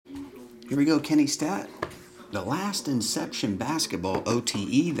Here we go, Kenny Stat. The last Inception basketball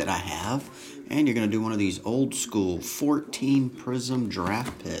OTE that I have. And you're going to do one of these old school 14 Prizm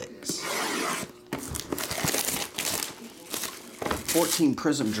draft picks. 14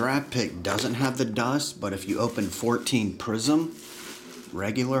 Prizm draft pick doesn't have the dust, but if you open 14 Prizm,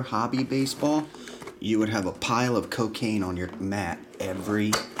 regular hobby baseball, you would have a pile of cocaine on your mat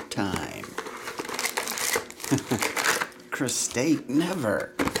every time. Chris State,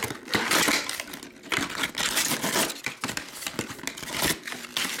 never.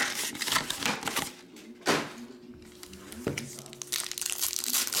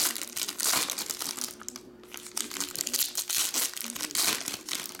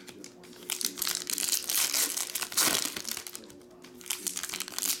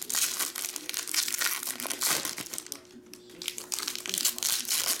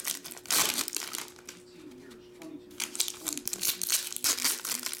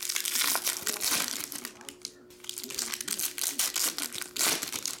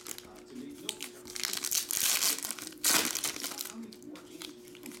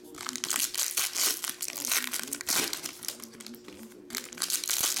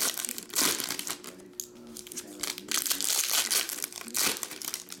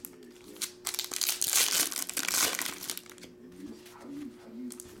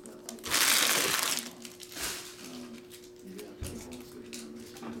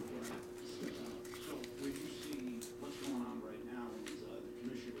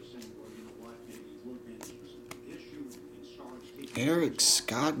 Eric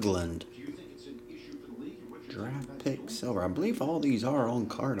Scotland. Draft pick silver. I believe all these are on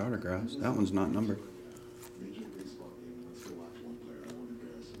card autographs. That one's not numbered.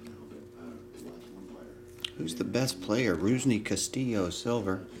 Who's the best player? Rusney Castillo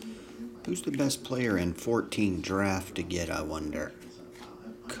silver. Who's the best player in 14 draft to get, I wonder?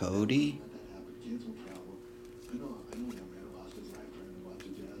 Cody?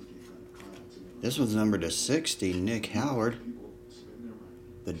 This one's numbered to 60. Nick Howard.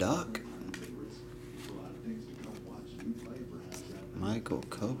 The Duck. Michael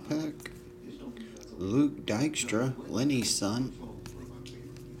Kopech. Luke Dykstra, Lenny's son.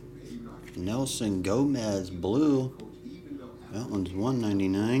 Nelson Gomez, blue. That one's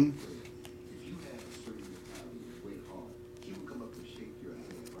 $1.99.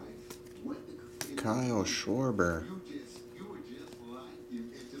 Kyle Schwarber.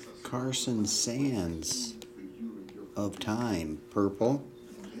 Carson Sands of Time, purple.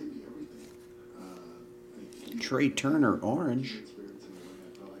 Trey Turner, orange.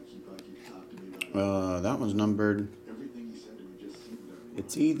 That one's numbered.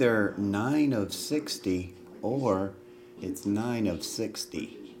 It's either 9 of 60 or it's 9 of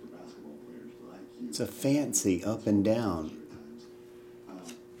 60. It's a fancy up and down.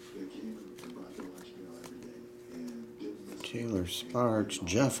 Taylor Sparks,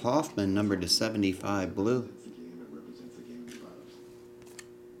 Jeff Hoffman, numbered to 75, blue.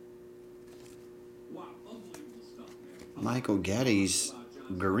 Michael Geddes,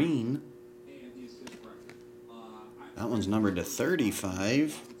 green. That one's numbered to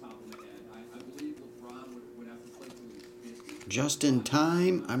 35. Just in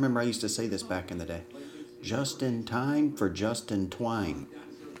time. I remember I used to say this back in the day. Just in time for Justin Twine.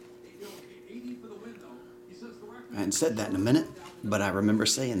 I hadn't said that in a minute, but I remember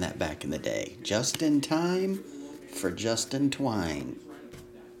saying that back in the day. Just in time for Justin Twine.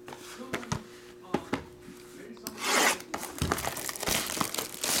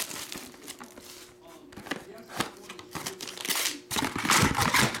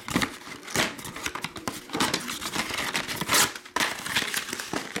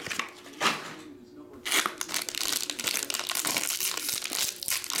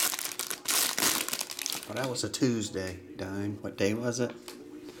 Well, that was a Tuesday, Dime. What day was it?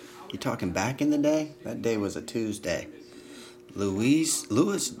 You talking back in the day? That day was a Tuesday. Luis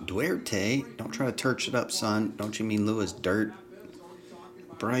Duarte. Don't try to turch it up, son. Don't you mean Louis Dirt?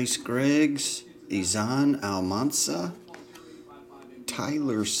 Bryce Griggs. Izan Almanza.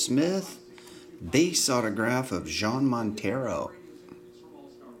 Tyler Smith. Base autograph of Jean Montero.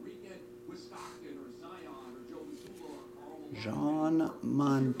 Jean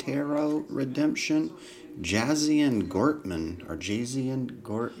Montero redemption. Jazian Gortman.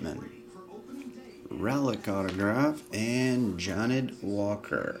 Relic autograph. And Joned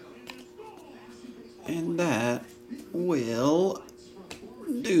Walker. And that will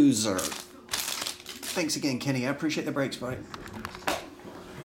do, sir. Thanks again, Kenny. I appreciate the breaks, buddy.